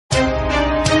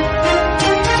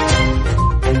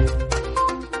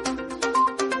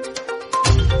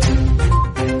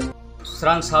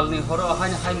srangsal ni horo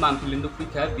hai mangpilin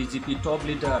dupika BJP top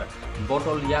leader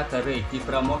botol yakare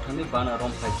Tipra motha ni bana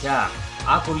romphakya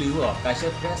akuliwo kaise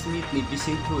press meet ni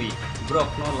bisingthui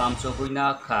brokno lamso hoina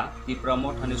kha Tipra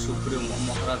motha ni supreme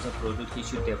maharaja product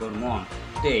issue development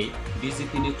tei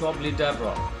BJP ni top leader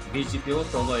ro BJP o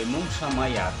toloi mungsa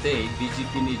maya tei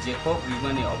BJP ni jekok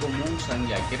rimani obo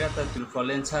mungsangya gerata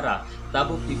tilfolen chara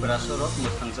tabu Tipra sorok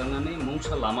muthangjangani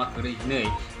mungsa lama kri nei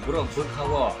brok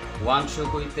bukhawo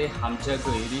wansogoi te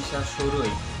hamjagoi risa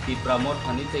soroi Tipra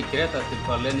mothani te gerata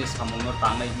tilfolen ni samungno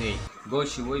tangnai nei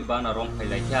gosiwoi bana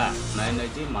romphailaikya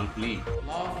nainaji mangpli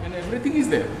love and everything is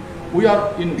there. We are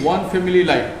in one family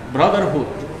like brotherhood.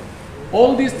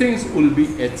 All these things will be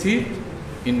achieved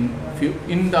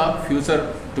in the future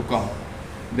to come.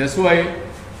 That's why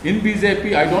in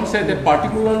BJP I don't say that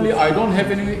particularly I don't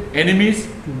have any enemies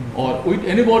or with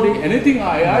anybody, anything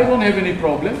I don't have any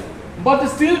problem. But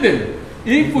still then,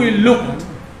 if we look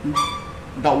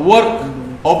the work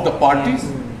of the parties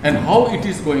and how it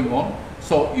is going on,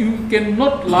 so you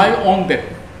cannot lie on that.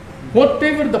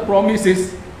 Whatever the promise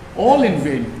is, all in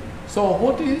vain. So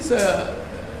what is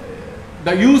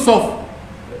the use of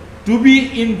to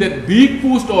be in that big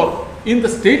post or in the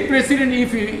state president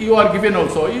if you are given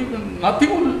also, even nothing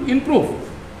will improve.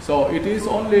 So it is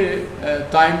only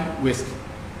time waste.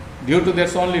 Due to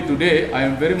that only today, I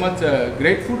am very much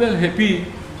grateful and happy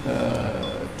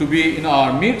to be in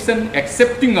our midst and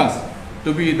accepting us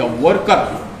to be the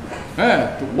worker,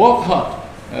 to work hard,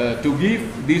 to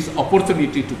give this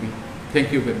opportunity to me.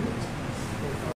 Thank you very much.